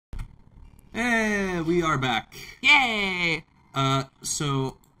Hey, we are back. Yay!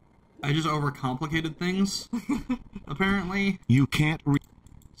 So I just overcomplicated things, apparently. You can't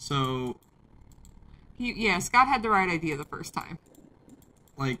So, Yeah, Scott had the right idea the first time.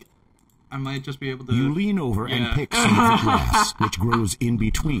 like, I might just be able to... You lean over Yeah. and pick some of the grass, which grows in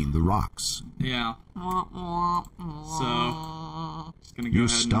between the rocks. Yeah. So, just gonna go You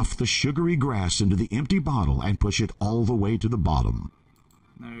ahead stuff the sugary grass into the empty bottle and push it all the way to the bottom.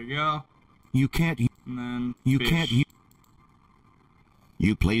 and... There you go. You can't... And then You fish. can't...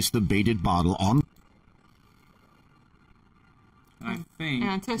 You place the baited bottle on... And I think...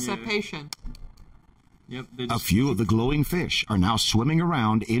 Anticipation. Yeah, yep, they A just... few of the glowing fish are now swimming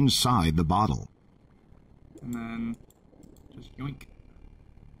around inside the bottle. And then... Just yoink.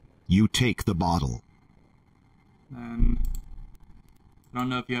 You take the bottle. And... I don't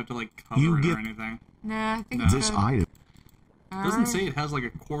know if you have to, like, cover You it or get- anything. Nah, I think No. it's This good. item... It doesn't say it has, like, a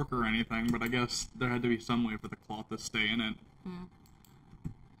cork or anything, but I guess there had to be some way for the cloth to stay in it.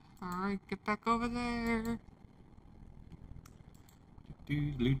 Alright, get back over there.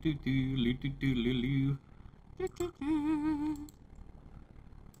 Do-do-do-do-do-do-do-do-do.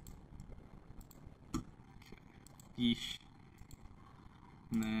 Yeesh.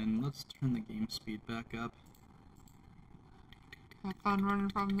 And then let's turn the game speed back up. Have fun running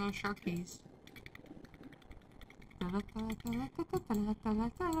from those shark-ees.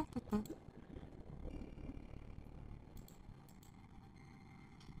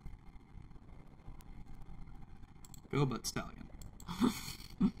 Go, butt stallion.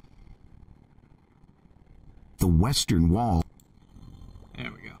 The western wall...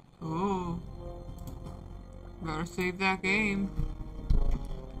 There we go. Oh. Better save that game.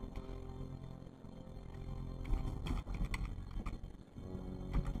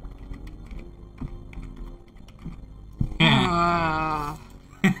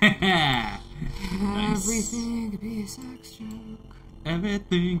 Nice. Everything could be a sex joke.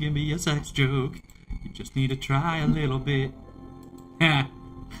 Everything can be a sex joke. You just need to try a little bit. Uh-oh.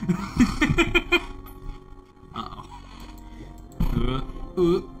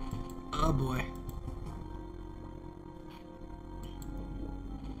 Oh boy.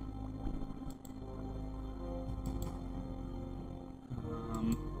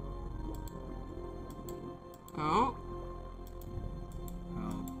 Oh.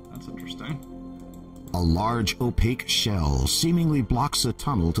 Oh, that's interesting. A large opaque shell seemingly blocks a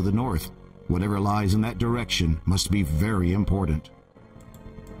tunnel to the north. Whatever lies in that direction must be very important.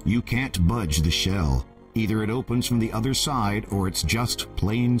 You can't budge the shell. Either it opens from the other side or it's just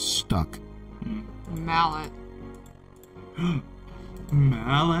plain stuck. Mallet.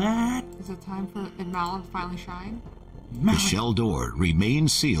 Mallet? Is it time for a mallet to finally shine? The shell door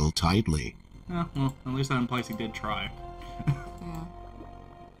remains sealed tightly. Oh, well, at least that implies he did try. Yeah.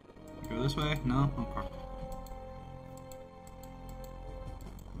 Go this way? No? Okay.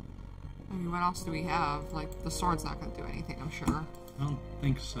 I mean, what else do we have? Like, the sword's not gonna do anything, I'm sure. I don't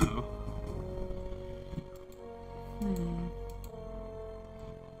think so.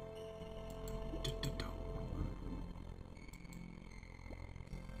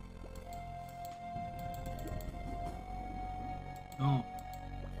 Oh.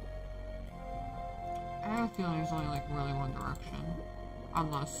 I have a feeling there's only, like, really one direction.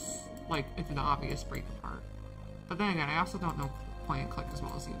 Unless, like, it's an obvious break apart. But then again, I also don't know point and click as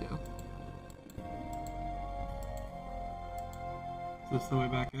well as you do. Is this the way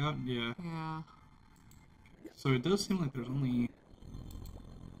back out? Yeah. Yeah. So it does seem like there's only...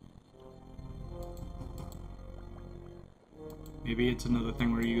 Maybe it's another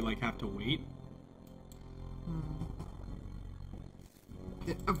thing where you, like, have to wait?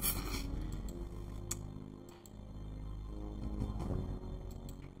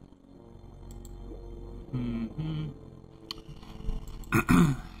 Mm-hmm.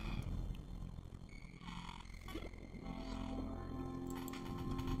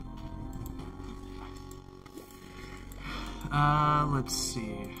 Let's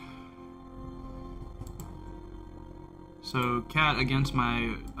see. So, Cat, against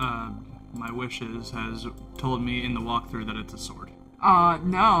my my wishes, has told me in the walkthrough that it's a sword.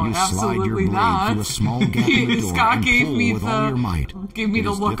 No, You slide your absolutely blade not. through a small gap in the door Scott and gave pull me with all your might. Gave me It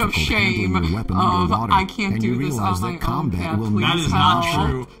the is look of difficult shame handling your weapon of underwater, I can't and do you this realize on that my combat own. will Please That not is help. not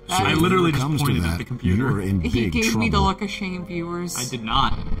true. That I is- literally When it just comes to pointed at that, the computer. You are in He big gave trouble. me the look of shame, viewers. I did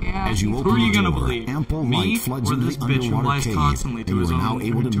not. Yeah. As you Who open are you the gonna door, believe? ample Me light floods or into this the bitch who underwater lies cave, constantly and to you his are now own-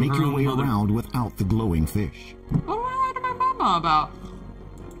 able to to make her your own way mother? around without the glowing fish. What do I lie to my mama about?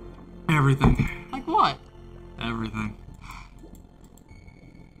 Everything. Like what? Everything.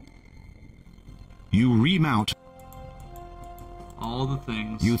 You remount. All the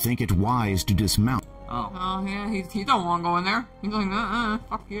things. You think it wise to dismount. Oh. Oh, yeah, he don't want to go in there. He's like,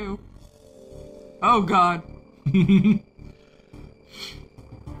 fuck you. Oh, God.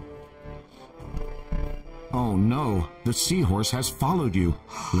 Oh no, the seahorse has followed you.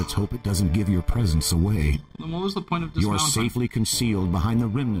 Let's hope it doesn't give your presence away. Then what was the point of You are dismounting? safely concealed behind the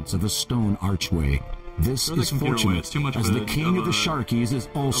remnants of a stone archway. This Throw the is computer away. fortunate, It's too much as of the a- king of of the a- shark-ees is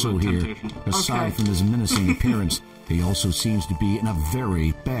also of a here. temptation. Aside Okay. from his menacing appearance, he also seems to be in a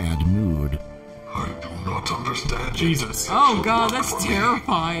very bad mood. I do not understand. Jesus. Oh, God, that's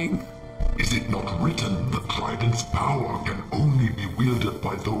terrifying. Is it not written that Trident's power can only be wielded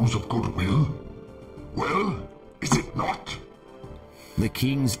by those of goodwill? Well, is it not? The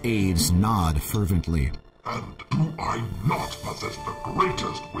king's aides nod fervently. And do I not possess the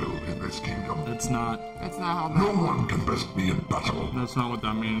greatest will in this kingdom? That's not. That's not how No that one can best me in battle. That's not what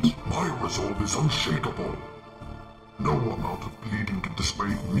that means. My resolve is unshakable. No amount of bleeding can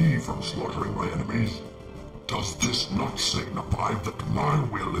dissuade me from slaughtering my enemies. Does this not signify that my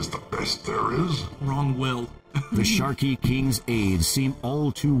will is the best there is? Wrong will. The Sharky King's aides seem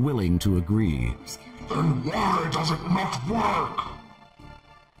all too willing to agree. Then why does it not work?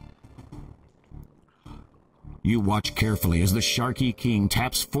 You watch carefully as the Sharky King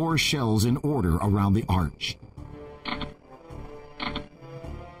taps 4 shells in order around the arch.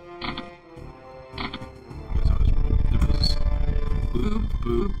 Boop,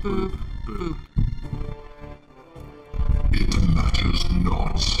 boop, boop, boop. It matters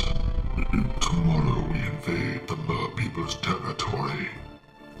not. Tomorrow we invade the Mer people's territory.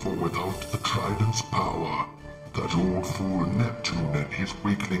 For without the Trident's power, that old fool Neptune and his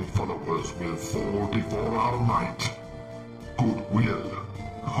weakling followers will fall before our might. Goodwill.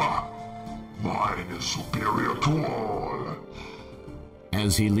 Ha! Mine is superior to all.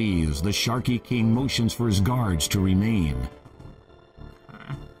 As he leaves, the Sharky King motions for his guards to remain.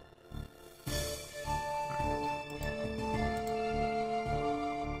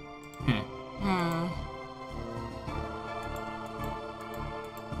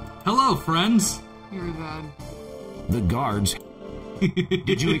 Hello, friends. You're dead. The guards...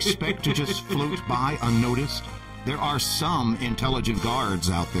 Did you expect to just float by unnoticed? There are some intelligent guards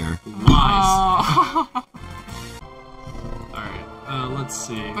out there. Lies. Alright, let's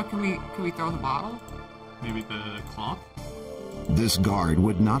see. But can we throw the bottle? Maybe the cloth? This guard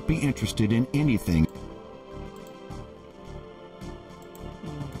would not be interested in anything.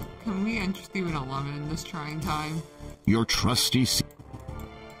 Can we enter Stephen 11 in this trying time? Your trusty...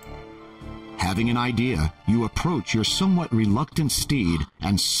 Having an idea, you approach your somewhat reluctant steed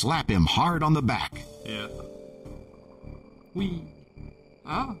and slap him hard on the back. Yeah. Wee.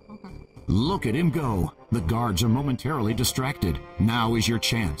 Oh, okay. Look at him go. The guards are momentarily distracted. Now is your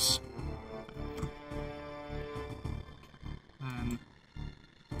chance. And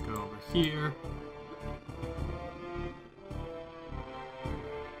go over here.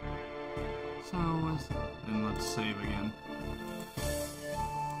 So was And let's save again.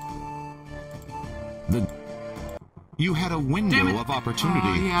 You had a Damn window it. of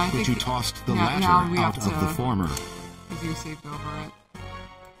opportunity, Yeah, I but think you tossed the now latter we out have of the to- former. because you saved over it.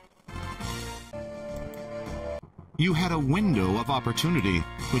 You had a window of opportunity,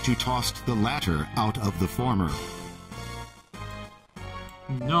 but you tossed the latter out of the former.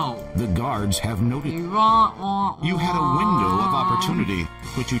 No. The guards have noted. You had a window of opportunity,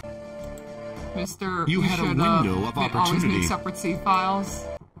 but you... Mister, You had a should, window of always opportunity. make separate save files.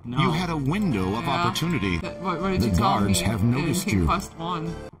 No. You had a window of Yeah. opportunity. What did The you tell me guards have noticed in you. Quest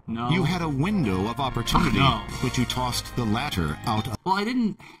 1? No. You had a window of opportunity, No. but you tossed the latter out of... Well, I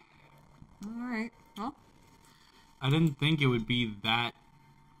didn't Alright, well. I didn't think it would be that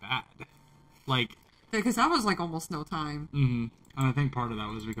bad. Like, Because that was like almost no time. and I think part of that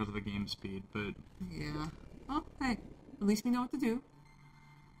was because of the game speed, but Yeah. Well, hey, at least we know what to do.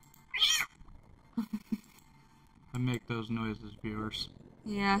 I make those noises, viewers.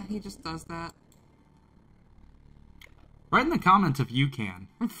 Yeah, he just does that. Write in the comments if you can.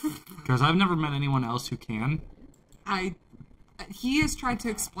 Because I've never met anyone else who can. He has tried to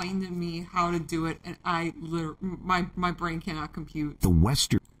explain to me how to do it, and my brain cannot compute. The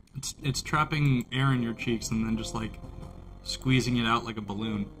western... It's trapping air in your cheeks and then just, like, squeezing it out like a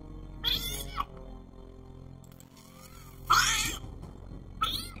balloon.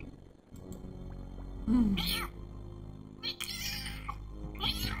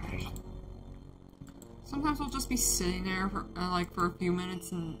 Sometimes we'll just be sitting there for a few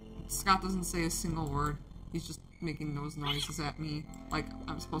minutes, and Scott doesn't say a single word. He's just making those noises at me, like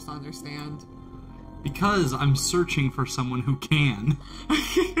I'm supposed to understand. Because I'm searching for someone who can.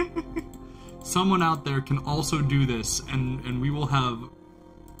 someone out there can also do this, and we will have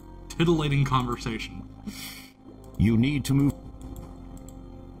titillating conversation. You need to move.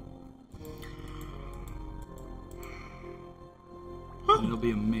 It'll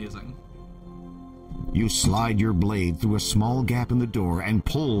be amazing. You slide your blade through a small gap in the door and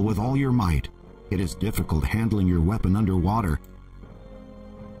pull with all your might. It is difficult handling your weapon underwater.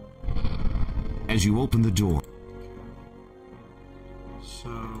 As you open the door, So,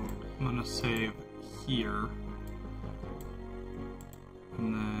 I'm gonna save here.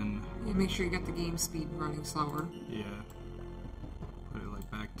 And then, Yeah, make sure you get the game speed running slower. yeah. Put it like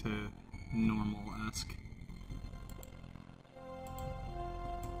back to normal-esque.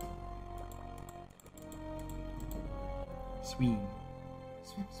 Swim.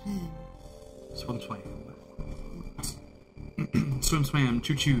 Swim, swim. Swim, swam. Swim, swam,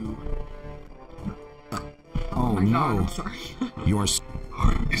 choo choo. oh My God, no, I'm sorry. your Is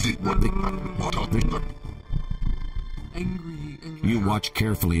it what Angry. you watch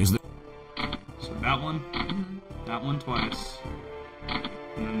carefully as the So that one twice,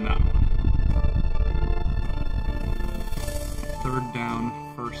 and then that one. Third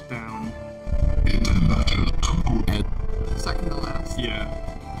down, first down. it matters to good? Second to last. Yeah.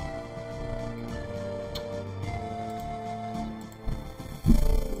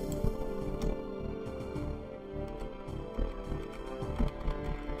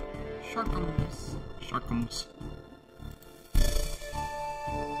 Shark-ees. Sharkums.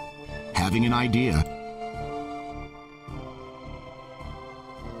 having an idea.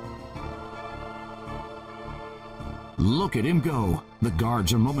 Look at him go. The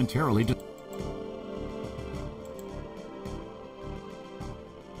guards are momentarily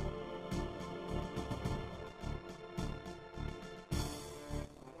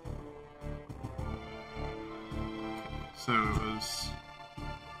So it was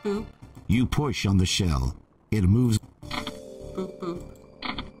Boop. You push on the shell. It moves. Boop, boop.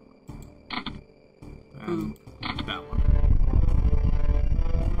 and that one.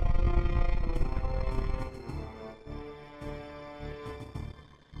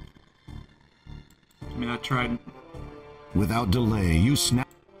 Give me that trident. Without delay, you snap.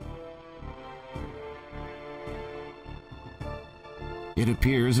 It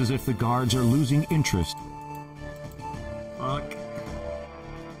appears as if the guards are losing interest. Fuck.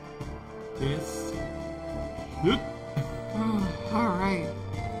 This. Yep. Alright.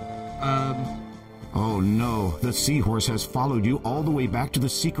 Oh no, the seahorse has followed you all the way back to the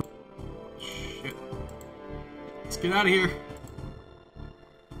secret. Shit. Let's get out of here.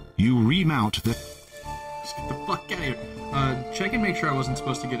 You remount the. Let's get the fuck out of here. Check and make sure I wasn't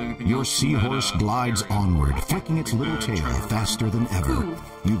supposed to get anything Your else from that, seahorse glides area. onward, flicking its little Treasure tail room. faster than ever. Ooh.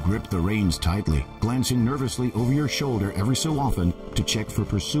 You grip the reins tightly, glancing nervously over your shoulder every so often to check for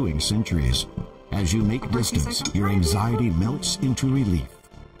pursuing sentries. As you make distance, your anxiety melts into relief.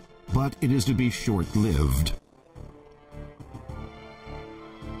 But it is to be short-lived.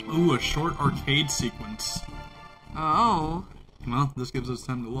 Ooh, a short arcade sequence. Oh. Well, this gives us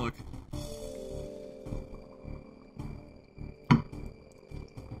time to look.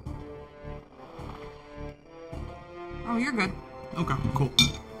 Oh, you're good. Okay, cool.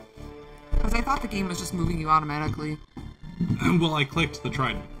 Because I thought the game was just moving you automatically. Well, I clicked the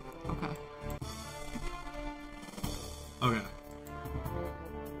trident. Okay. Okay.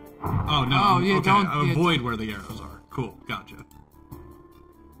 Oh, no. Oh, yeah, okay. don't- yeah, Avoid where the arrows are. Cool, gotcha.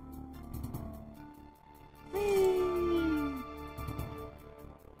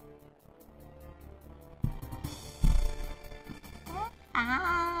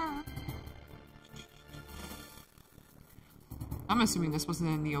 I'm assuming this wasn't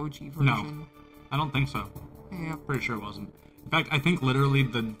in the OG version. No, I don't think so. Yeah. Pretty sure it wasn't. In fact, I think literally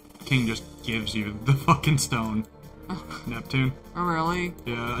the king just gives you the fucking stone. Neptune. Oh, really?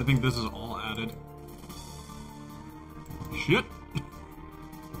 Yeah, I think this is all added. Shit.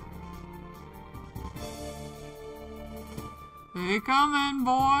 They coming,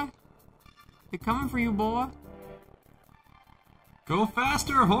 boy. They coming for you, boy. Go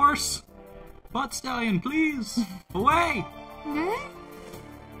faster, horse! Butt stallion, please! Away!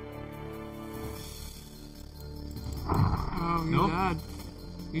 Oh, you're Nope. dead.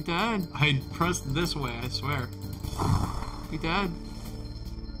 You dead. I pressed this way, I swear. You dead.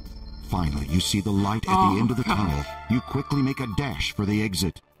 Finally, you see the light at Oh, the end of the God. tunnel. You quickly make a dash for the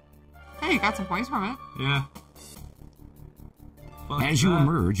exit. Hey, you got some points from it. Yeah. Fuck As you that.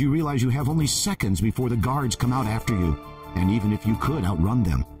 emerge, you realize you have only seconds before the guards come out after you. And even if you could outrun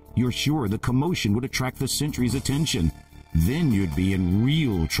them, you're sure the commotion would attract the sentry's attention. Then you'd be in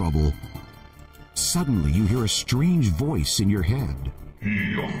real trouble. Suddenly, you hear a strange voice in your head.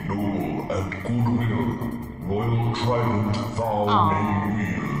 He of noble and goodwill, royal trident thou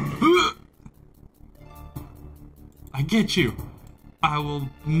may wield. I get you. I will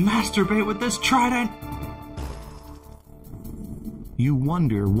masturbate with this trident. You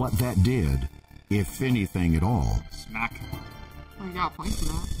wonder what that did, if anything at all. Smack. Well, you got points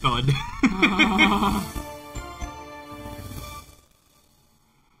for that. Thud.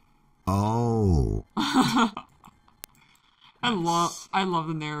 Oh. I love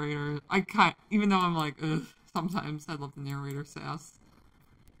the narrator. Even though I'm like, ugh, sometimes I love the narrator sass.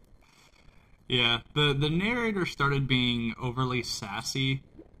 Yeah, the narrator started being overly sassy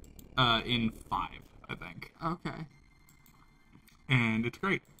in 5, I think. Okay. And it's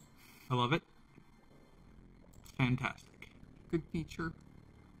great. I love it. It's fantastic. Good feature.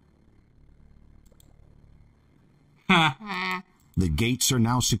 Ha! Ah. The gates are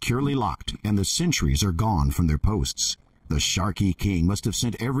now securely locked, and the sentries are gone from their posts. The Shark-ee King must have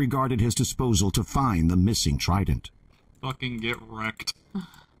sent every guard at his disposal to find the missing trident. Fucking get wrecked.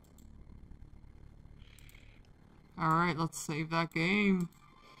 Alright, let's save that game.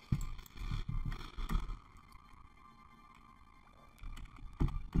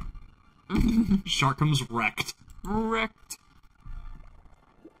 Sharkham's wrecked. Wrecked.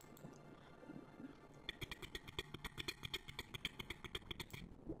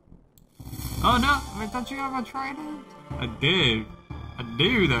 Oh no! Wait, don't you have a trident? I did. I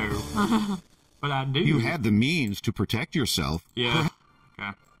do though. But I do. You had the means to protect yourself. Yeah.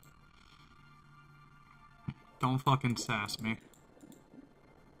 Okay. Don't fucking sass me.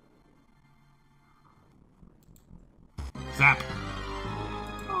 Zap!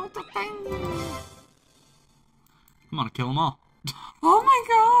 Oh, the thing. I'm gonna kill them all. Oh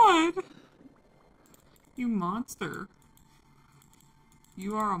my god! You monster.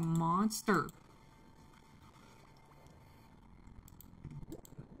 You are a monster.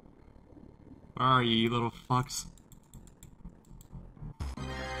 Where are you little fucks?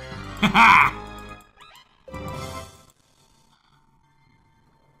 Ha!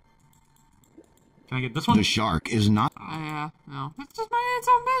 Can I get this one? The shark is not... Yeah, no. It's just minding its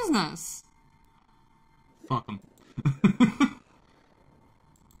own business. Fuck them.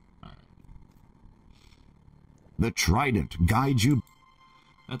 The trident guides you...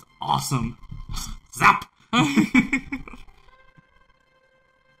 That's awesome. Zap!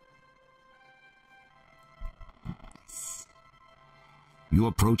 You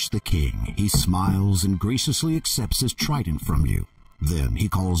approach the king. He smiles and graciously accepts his trident from you. Then he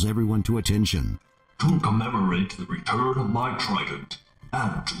calls everyone to attention. To commemorate the return of my trident,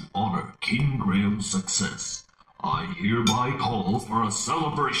 and to honor King Graham's success, I hereby call for a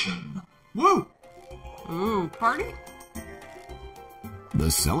celebration. Woo! Ooh, party?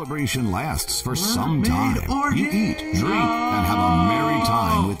 The celebration lasts for some time. orgy. You eat, drink, and have a merry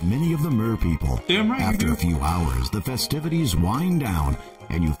time with many of the mer people. Damn right you After do. a few hours, the festivities wind down,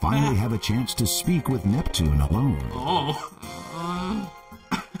 and you finally have a chance to speak with Neptune alone. Oh.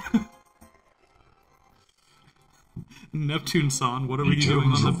 Neptune-san, what are we In doing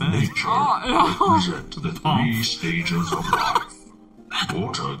terms on the of bed? nature, represent the 3 stages of life.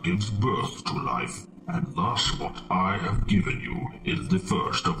 Water gives birth to life, and thus what I have given you is the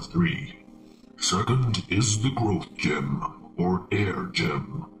first of 3. Second is the growth gem, or air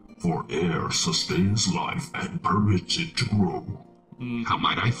gem, for air sustains life and permits it to grow. How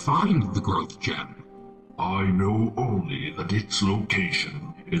might I find the growth gem? I know only that its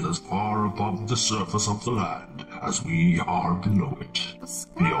location is as far above the surface of the land as we are below it.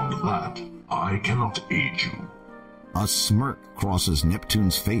 Beyond that, I cannot aid you. A smirk crosses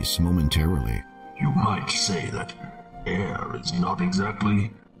Neptune's face momentarily. You might say that air is not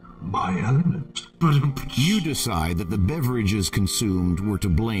exactly my element. You decide that the beverages consumed were to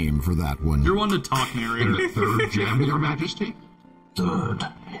blame for that one. You're one to talk, And narrator. the third gem, Your Majesty? Third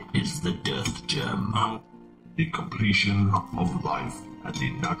is the death gem. Oh, The completion of life and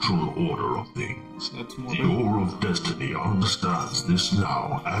the natural order of things. that's more The Ore of Destiny understands this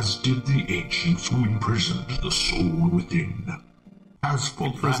now, as did the ancients who imprisoned the soul within. As for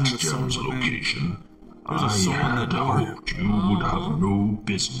Imprisoned that the soul gem's within. location, There's a I soul in the had door. hoped you would have no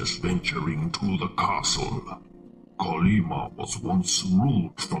business venturing to the castle. Colima was once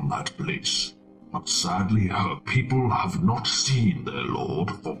ruled from that place, but sadly her people have not seen their lord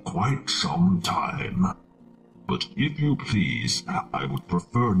for quite some time. But if you please, I would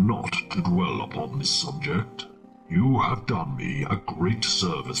prefer not to dwell upon this subject. You have done me a great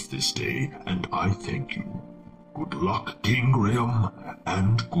service this day, and I thank you. Good luck, King Graham,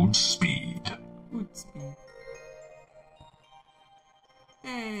 and good speed. Good speed.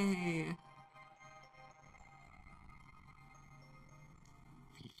 Hey.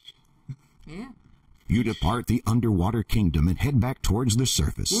 You depart the underwater kingdom and head back towards the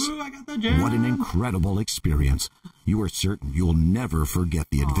surface. Woo, I got the gem! What an incredible experience. You are certain you'll never forget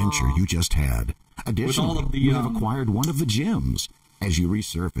the adventure you just had. Additionally, you have acquired one of the gems. As you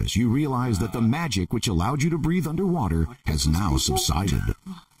resurface, you realize that the magic which allowed you to breathe underwater has now subsided.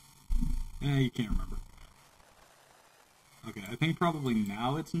 You can't remember. Okay, I think probably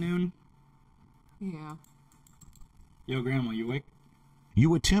now it's noon. Yeah. Yo, Grandma, you awake?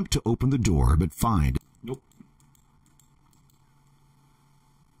 You attempt to open the door, but find... Nope.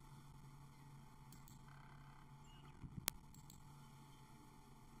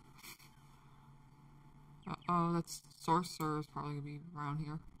 Uh-oh, that's sorcerer is probably gonna be around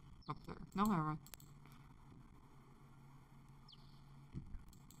here. Up there. No, never mind.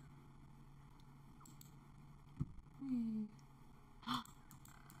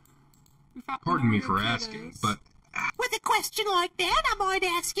 Pardon me for asking, but... With a question like that, I might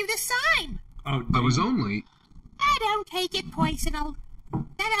ask you the same. Oh, I was only... I don't take it personal.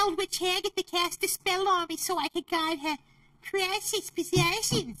 That old witch Agatha cast a spell on me so I could guard her precious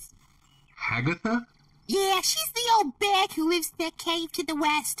possessions. Hagatha? Yeah, she's the old bat who lives in that cave to the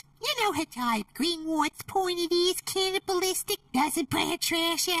west. You know her type. Green warts, pointed ears, cannibalistic, doesn't put her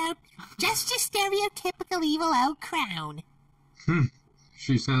trash out. Just your stereotypical evil old crown.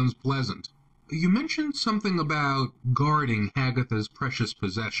 She sounds pleasant. You mentioned something about guarding Hagatha's precious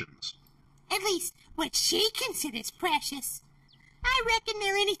possessions. At least, what she considers precious. I reckon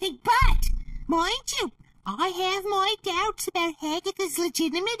they're anything but. Mind you, I have my doubts about Hagatha's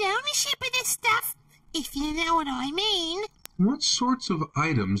legitimate ownership of this stuff, if you know what I mean. What sorts of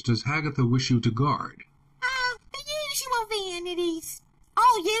items does Hagatha wish you to guard? Oh, the usual vanities.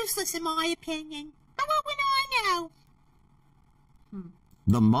 All useless in my opinion. But what would I know?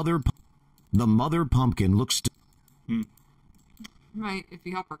 The mother pumpkin looks... Right, if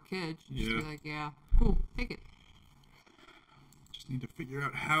you help our kid, she'll just Yeah. be like, yeah, cool, take it. Just need to figure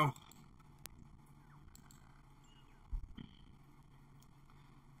out how.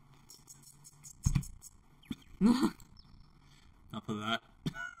 Enough of that.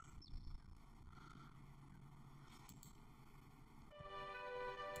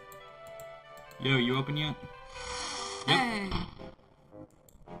 Yo, you open yet? Hey!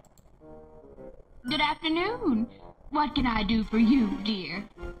 Good afternoon. What can I do for you, dear?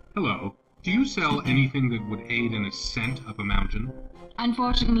 Hello. Do you sell anything that would aid in ascent up a mountain?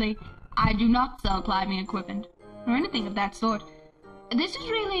 Unfortunately, I do not sell climbing equipment, or anything of that sort. This is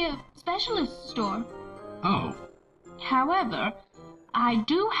really a specialist store. Oh. However, I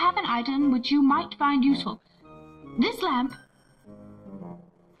do have an item which you might find useful. This lamp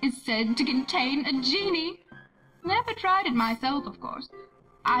is said to contain a genie. Never tried it myself, of course.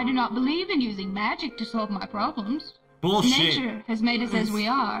 I do not believe in using magic to solve my problems. Bullshit. Nature has made us as we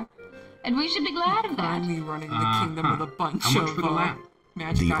are, and we should be glad of that. Find me running the kingdom with a bunch How much of for the lamp?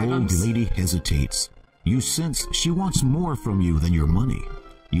 magic The items. old lady hesitates. You sense she wants more from you than your money.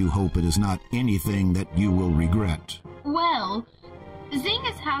 You hope it is not anything that you will regret. Well, seeing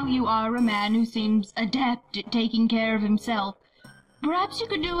as how you are a man who seems adept at taking care of himself, perhaps you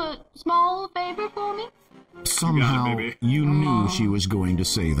could do a small favor for me? Somehow, baby. you knew she was going to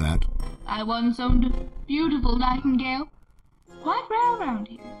say that. I once owned a beautiful nightingale, quite rare around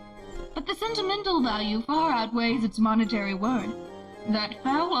here, but the sentimental value far outweighs its monetary worth. That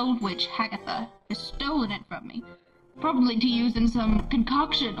foul old witch Hagatha has stolen it from me, probably to use in some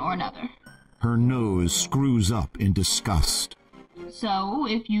concoction or another. Her nose screws up in disgust. So,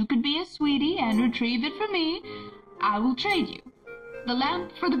 if you could be a sweetie and retrieve it for me, I will trade you. The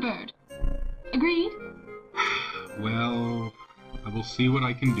lamp for the bird. Agreed? Well, I will see what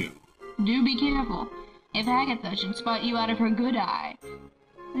I can do. Do be careful. If Hagatha should spot you out of her good eye,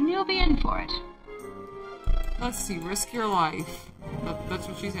 then you'll be in for it. Let's see, risk your life. That's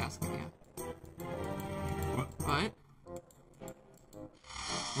what she's asking you. What? Okay.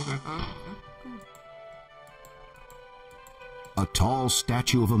 Okay. A tall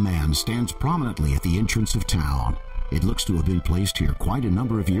statue of a man stands prominently at the entrance of town. It looks to have been placed here quite a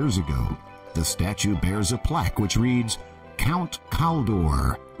number of years ago. The statue bears a plaque which reads, Count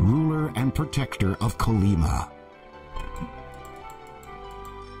Kaldor, ruler and protector of Kalima.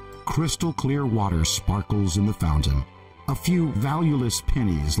 Crystal clear water sparkles in the fountain. A few valueless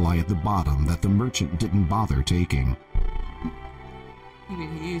pennies lie at the bottom that the merchant didn't bother taking. I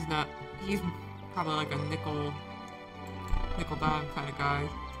mean, he's probably like a nickel dime kind of guy.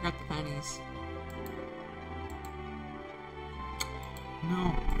 Forgot the pennies.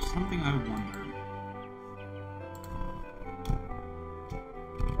 No, something I wondered.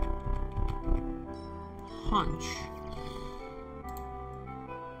 Hunch.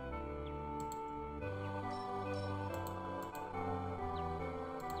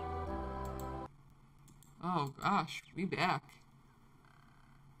 Oh gosh, be back.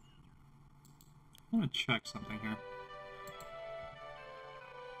 I'm gonna check something here.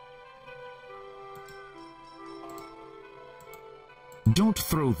 Don't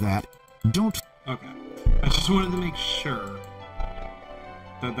throw that. Don't. Okay. I just wanted to make sure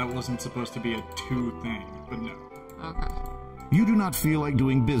that that wasn't supposed to be a 2 thing, but no. Okay. You do not feel like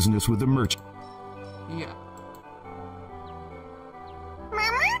doing business with the merchant. Yeah.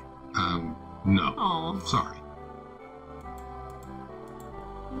 No. Oh. Sorry.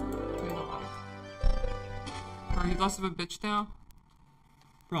 Are you less of a bitch now?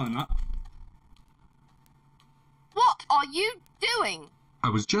 Probably not. What are you doing? I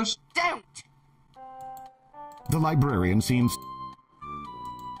was just... Don't! The librarian seems...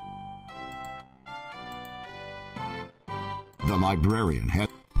 The librarian had...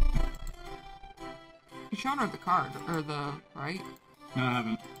 You showed her the card, or the, right? No, I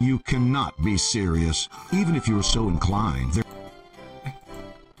haven't. You cannot be serious, even if you were so inclined.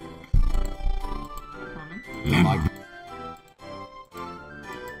 The librarian...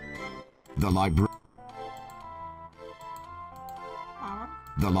 The librarian...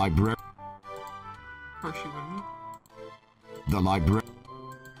 The librarian... Of course you wouldn't. The librarian...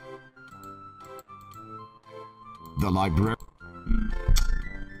 The librarian...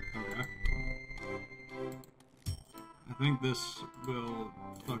 Okay. I think this will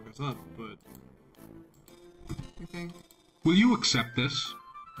fuck us up, but... You think? Will you accept this?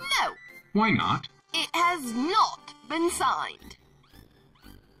 No! Why not? It has not been signed.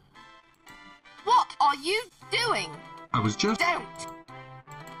 What are you doing? I was just... Don't!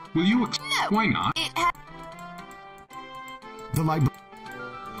 Will you accept... No! Why not? It has... The librarian...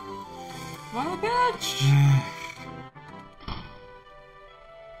 What a bitch!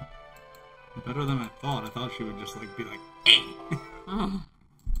 Better than I thought. I thought she would just, like, be like, Oh.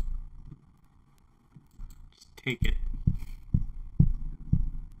 just take it.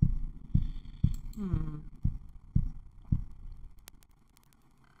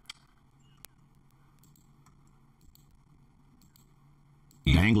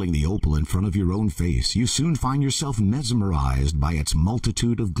 Dangling the opal in front of your own face, you soon find yourself mesmerized by its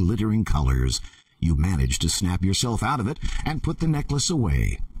multitude of glittering colors. You manage to snap yourself out of it and put the necklace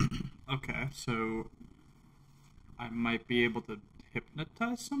away. Okay, so I might be able to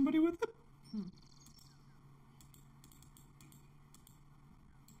hypnotize somebody with it?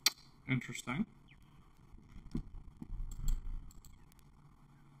 Interesting.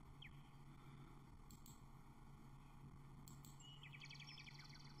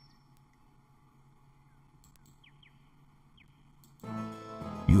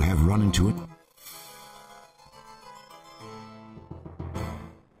 You have run into it.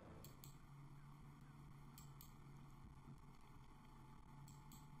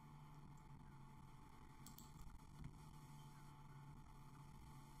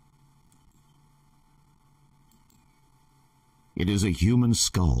 It is a human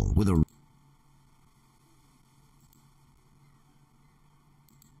skull with a...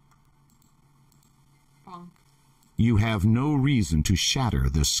 Bonk. You have no reason to shatter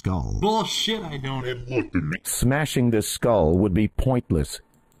the skull. Bullshit, I don't. Smashing this skull would be pointless.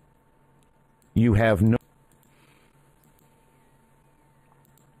 You have no...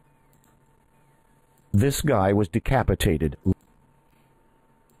 This guy was decapitated.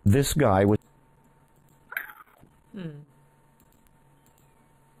 This guy was...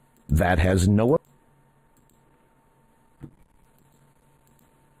 That has no...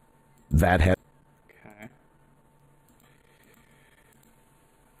 That has... Okay.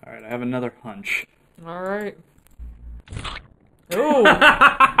 Alright, I have another hunch. Alright. Oh!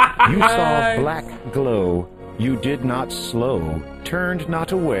 You saw black glow. You did not slow, turned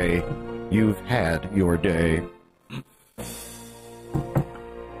not away. You've had your day.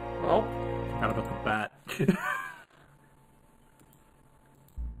 Well, Forgot about the bat.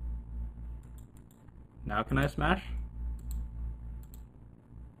 Now can I smash?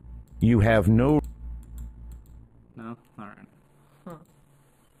 You have no... No? Alright. huh.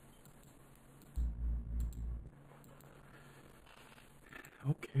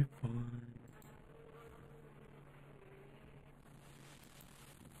 Okay, fine.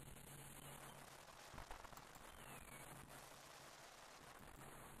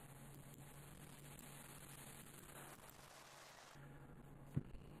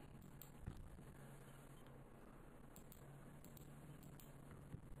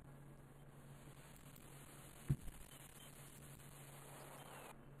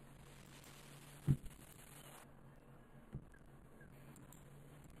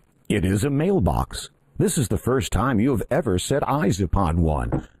 It is a mailbox. This is the first time you have ever set eyes upon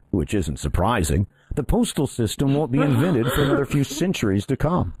one, which isn't surprising. The postal system won't be invented for another few centuries to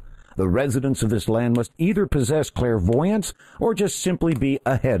come. The residents of this land must either possess clairvoyance or just simply be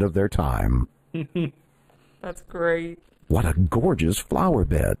ahead of their time. That's great. What a gorgeous flower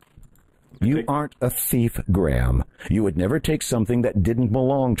bed. You aren't a thief, Graham. You would never take something that didn't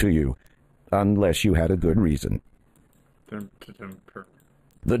belong to you, unless you had a good reason.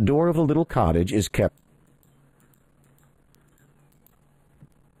 The door of the little cottage is kept.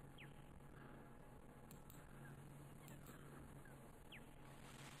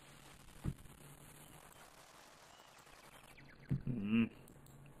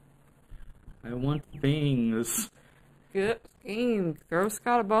 I want things. Good game. Throw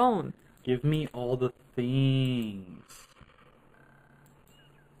Scott a bone. Give me all the things.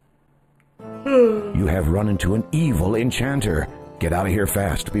 You have run into an evil enchanter. Get out of here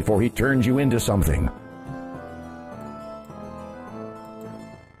fast before he turns you into something.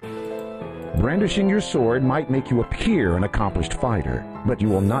 Brandishing your sword might make you appear an accomplished fighter, but you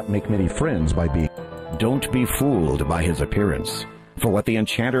will not make many friends by being... Don't be fooled by his appearance. For what the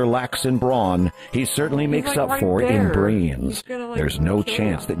enchanter lacks in brawn, he certainly makes like up right for it in there. brains. Gonna, like, There's no kill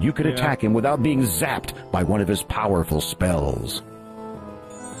chance him. that you could attack him without being zapped by one of his powerful spells.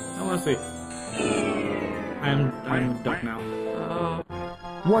 I want to see. I'm duck now.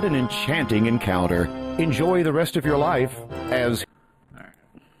 What an enchanting encounter. Enjoy the rest of your life as... Alright.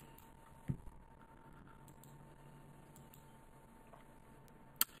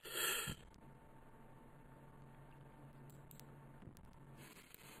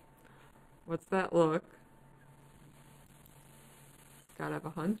 What's that look? Gotta have a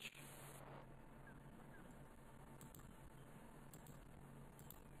hunch.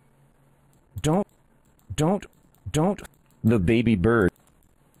 Don't. The baby bird.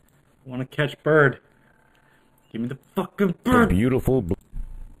 I want to catch bird. Give me the fucking The bird. beautiful...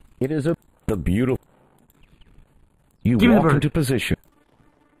 It is the beautiful... You Give me the walk bird. into position.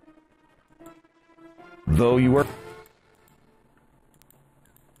 Though you are... Give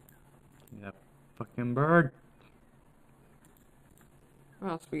me that fucking bird.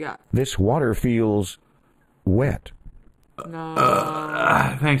 What else we got? This water feels... wet. No.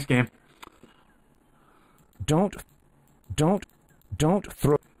 Thanks, game. Don't throw...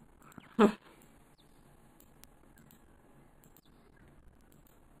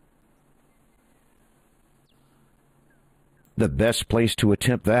 The best place to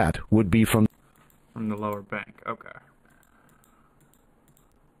attempt that would be from From the lower bank. Okay.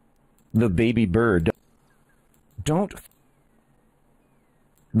 the baby bird. Don't...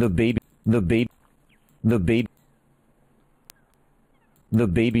 The baby...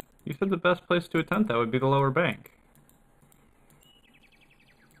 You said the best place to attempt that would be the lower bank.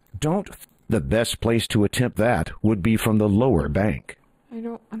 Don't... The best place to attempt that would be from the lower bank. I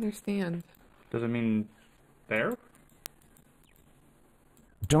don't understand. Does it mean there?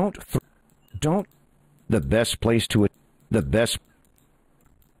 Don't... The best place to... The best...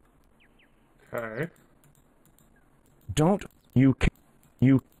 Okay. Don't... You...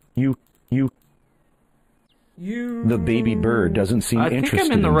 The baby bird doesn't seem I think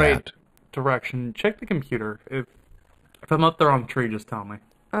interested I'm in the right that. direction. Check the computer. If I'm up the wrong tree, just tell me.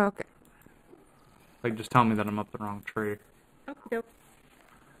 Oh, okay. Like, just tell me that I'm up the wrong tree. Okay.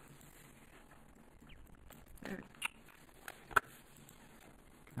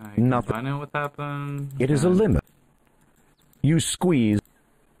 Nothing. I know what happened. It is a lemon. You squeeze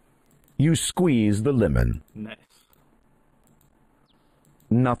the lemon. Nice.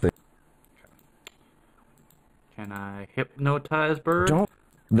 Nothing. Can I hypnotize bird? Don't...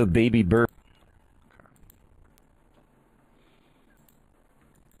 The baby bird...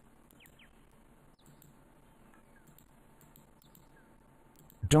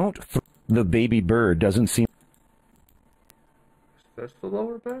 Don't... The baby bird doesn't seem... Is this the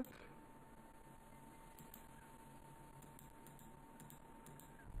lower bank?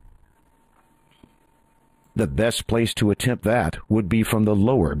 The best place to attempt that would be from the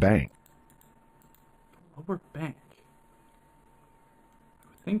lower bank. Lower bank. I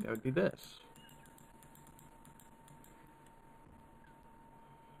would think that would be this.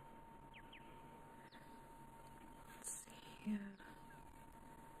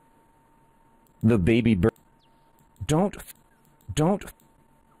 The baby bird... Don't...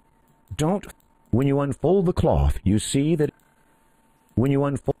 When you unfold the cloth, you see that... When you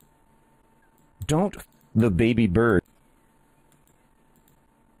unfold... Don't... The baby bird...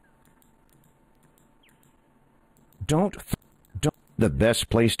 Don't... The best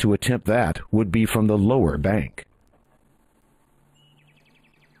place to attempt that would be from the lower bank.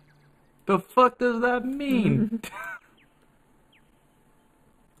 The fuck does that mean?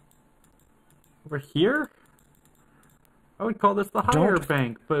 Over here? I would call this the higher Don't-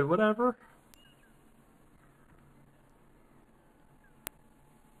 bank, but whatever.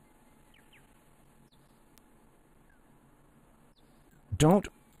 Don't.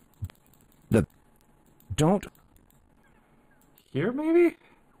 Here, maybe?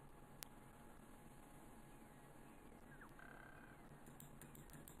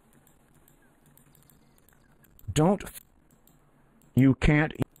 Don't. You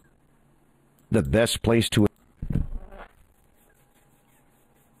can't. The best place to.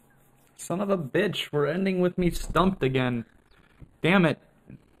 Son of a bitch, we're ending with me stumped again. Damn it.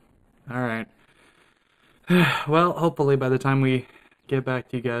 Alright. Well, hopefully by the time we get back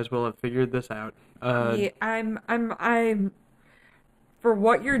to you guys, we'll have figured this out. Yeah, I'm. For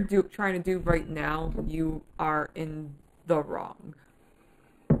what you're trying to do right now, you are in the wrong.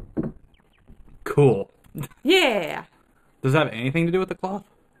 Cool. Yeah. Does that have anything to do with the cloth?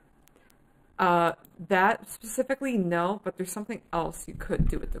 That specifically, no, but there's something else you could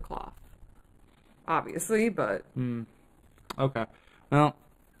do with the cloth. Obviously, but... Okay. Well,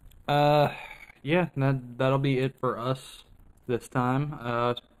 yeah, that'll be it for us this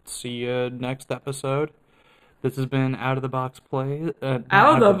time. See you next episode. This has been Out of the Box Play. Out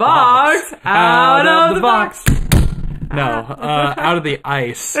of the box! Out of the box! No, Out of the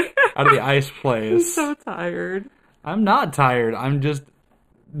Ice. Out of the Ice Plays. I'm so tired. I'm not tired. I'm just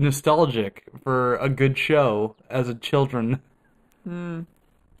nostalgic for a good show as a children. You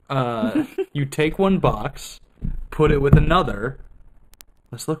take one box, put it with another.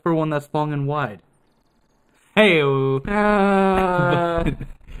 Let's look for one that's long and wide. Hey-o.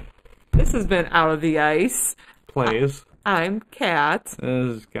 This has been Out of the Ice. Plays. I'm Kat. This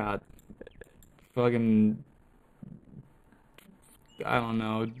has got fucking, I don't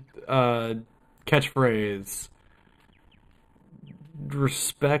know, catchphrase.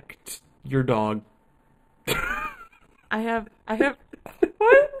 Respect your dog. I have what?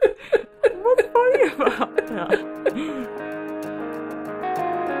 What's funny about that?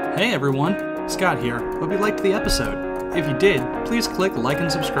 Hey everyone, Scott here. Hope you liked the episode. If you did, please click like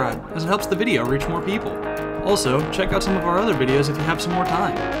and subscribe, as it helps the video reach more people. Also, check out some of our other videos if you have some more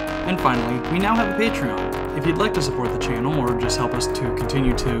time. And finally, we now have a Patreon. If you'd like to support the channel or just help us to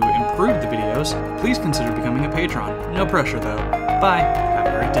continue to improve the videos, please consider becoming a patron. No pressure though. Bye. Have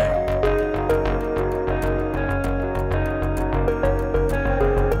a great day.